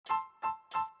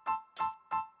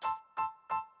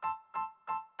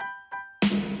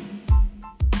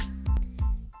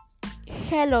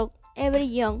Hello,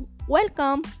 everyone.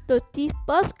 Welcome to this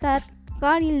podcast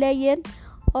regarding legend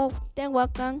of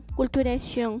Tehuacan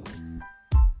Culturation.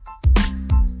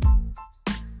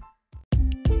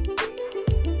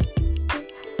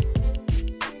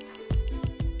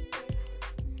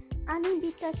 An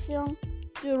invitation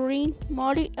to read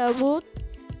more about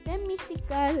the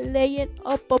mystical legend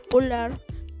of popular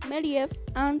medieval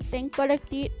and then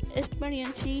collective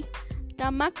experience, the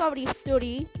macabre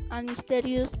story and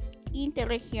mysterious in the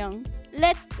region.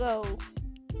 Let's go!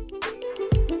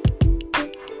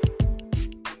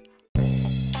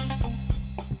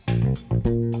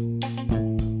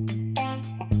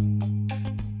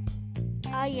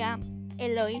 I am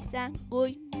Eloisa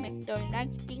Guy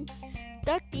McDonald's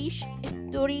that this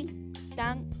story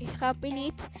that is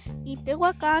happening in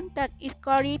Tehuacan that is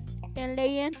called the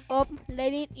legend of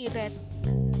Lady in Red.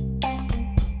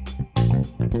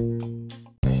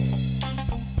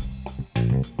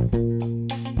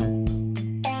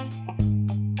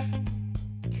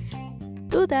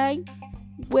 Today,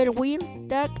 we will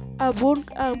talk about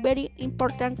a very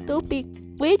important topic,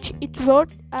 which is about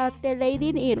the Lady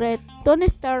in Red. Don't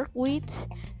start with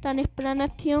an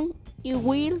explanation. It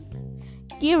will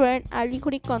give a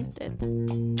little content.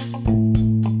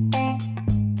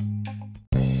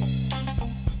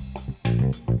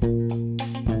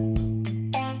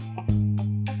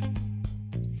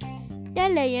 The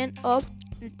legend of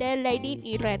the Lady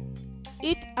in Red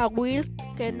is a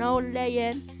well-known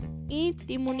legend in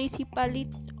the municipality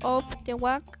of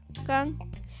Tehuacan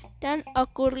that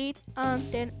occurred on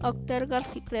the October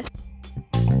Garcia Crespo.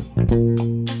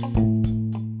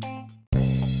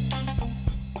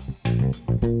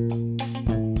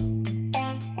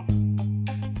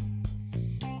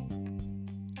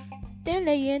 The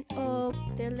legend of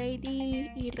the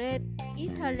Lady in Red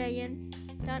is a legend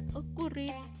that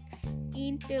occurred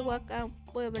in Tehuacan,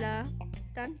 Puebla,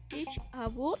 that teaches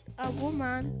about a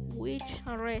woman with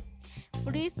a red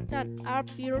breast that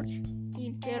appeared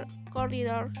in the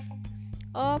corridor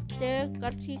of the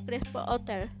Garcia Crespo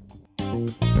Hotel.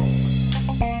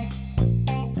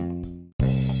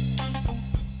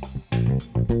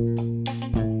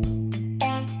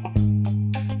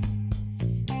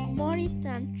 More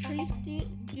than 30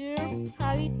 years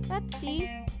have passed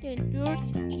since the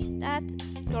church is that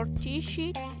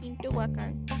tortured in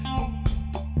Tehuacan.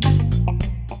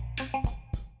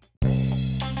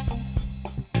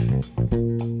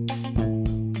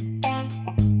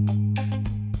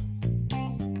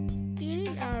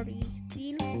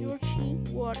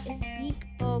 Word speak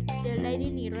of the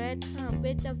Lady in Red and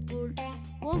beautiful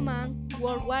woman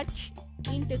were watched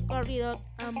in the corridor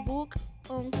and book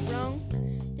on from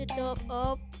the top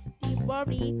of the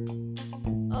building.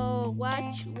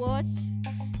 Watch was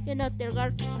the Notre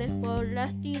Garden Crespo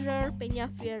last year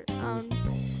Peñafiel and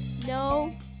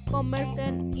now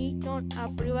Converted is not a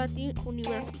private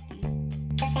university.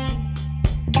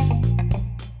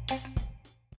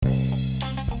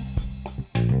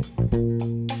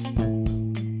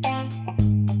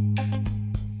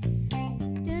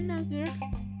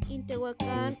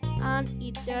 Tehuacan and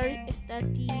its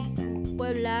state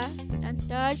Puebla and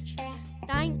such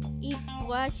time it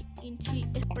was in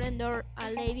its splendor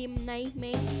a lady named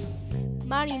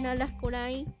Marina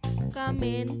Lascurain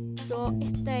came to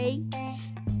stay.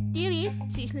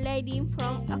 This lady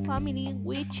from a family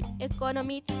which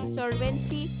economic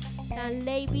solvency and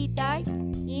lady died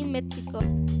in Mexico.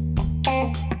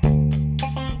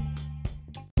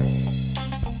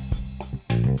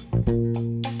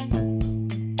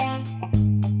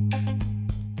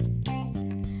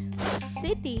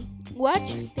 City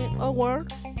watched the hour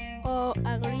of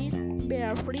agreed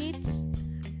Beatrice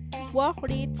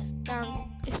worried and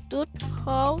stood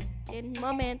how the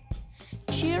moment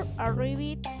she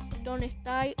arrived to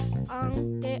stay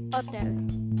on the hotel.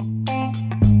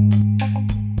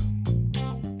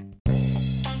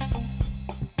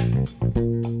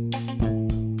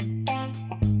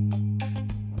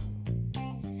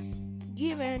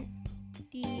 Given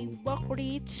the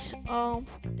worries of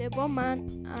the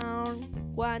woman and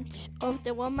wants of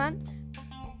the woman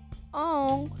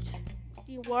on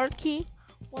the working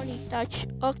when he touched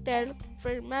hotel,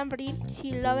 remembering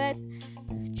she loved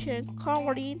she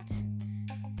could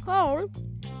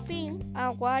find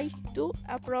a way to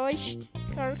approach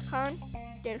her hand,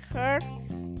 tell her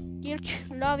each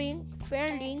loving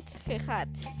feeling he had.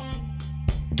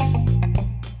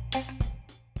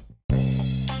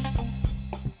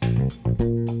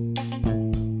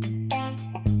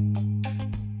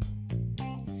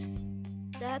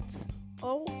 That's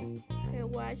all he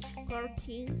was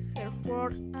courting her for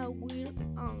a while,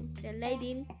 and the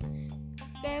lady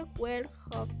gave well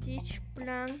of this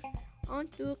plan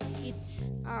onto its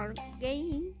are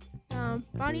gaining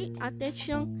party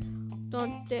attention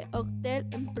from the hotel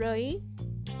employee.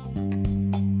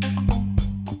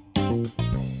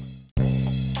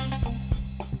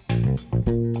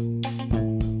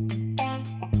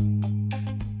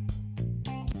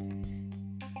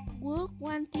 Who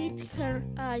wanted her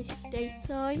as they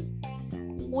saw,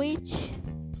 which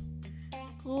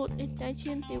good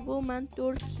intention the woman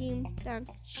told him that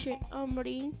she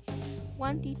only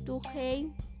wanted to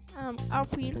have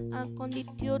outfit and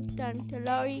constitute than the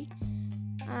lorry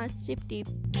safety.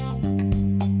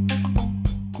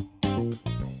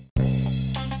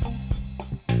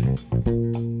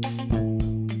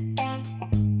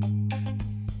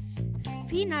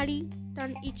 Finally,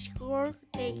 than each girl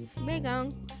they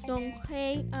began to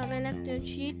have a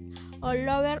relationship or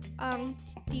lover and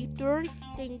the third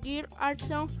the girl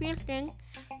also flirting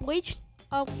which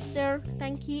after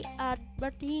thanking at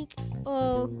birthday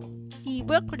of the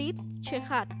birthday she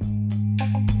had.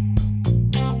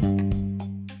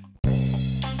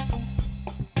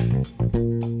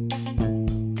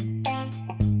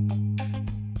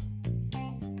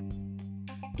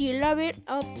 The lover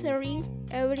observing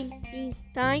everything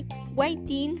time,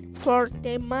 waiting for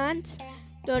the man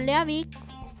to leave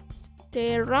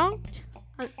the room,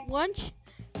 and once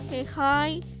he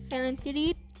had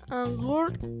entered and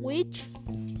word which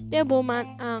the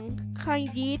woman and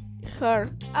hid her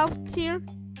after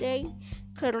they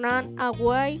ran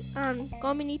away and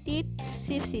committed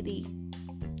suicide.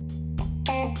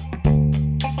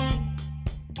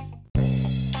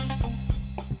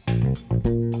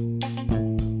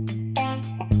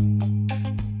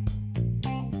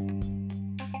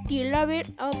 The lover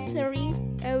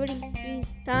observing everything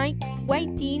time,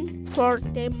 waiting for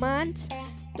the man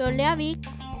to leave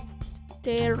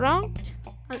the room,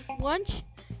 and once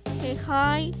he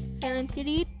had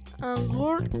entered and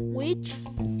word which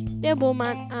the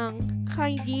woman and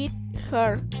hid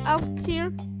her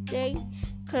after they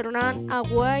ran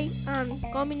away and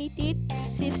committed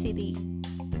suicide.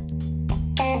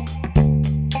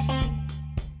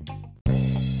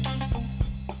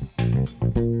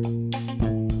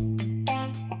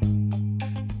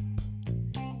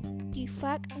 The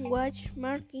fact was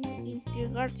marking in the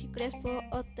Garcia Crespo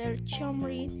Hotel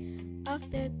Chambre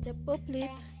after the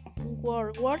public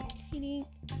were working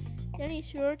the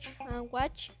research and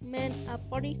watch men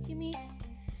approximately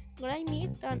Grammy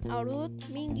and Arut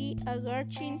Mingi a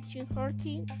garchin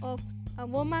chinhorty of a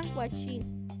woman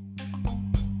watching.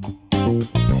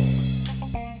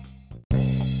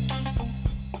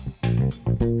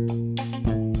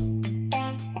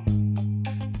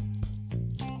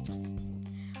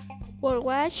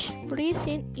 Was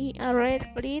breathing in a red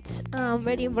glitz and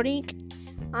very brink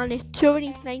and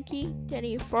strawberry flanky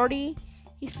 3040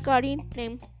 is carrying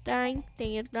them time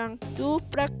they learn to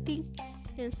practice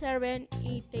and servant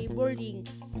in the building.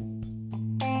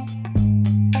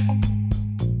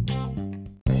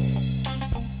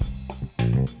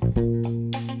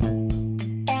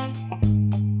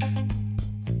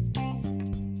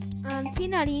 And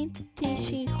finally,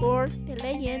 she heard the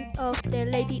legend of the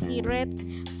lady in red.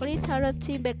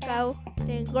 Grisarotsi Becau,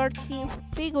 the Gorty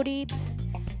figures,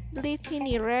 Glitzy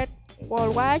in red,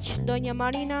 will watch Doña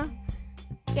Marina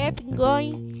kept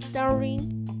going,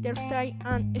 starring their style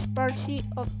and sparsity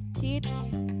of teeth.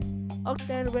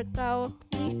 Octer Becau,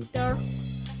 Mr.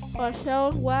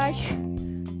 Also watch,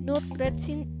 not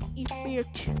dressing is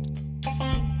birch.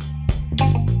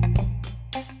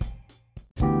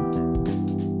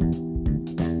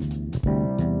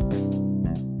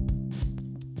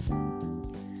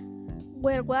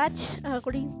 Well, watch a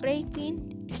green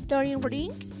crafting story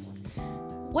ring.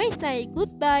 We say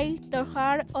goodbye to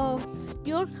heart of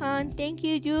your hand. Thank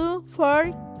you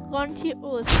for watching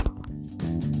us.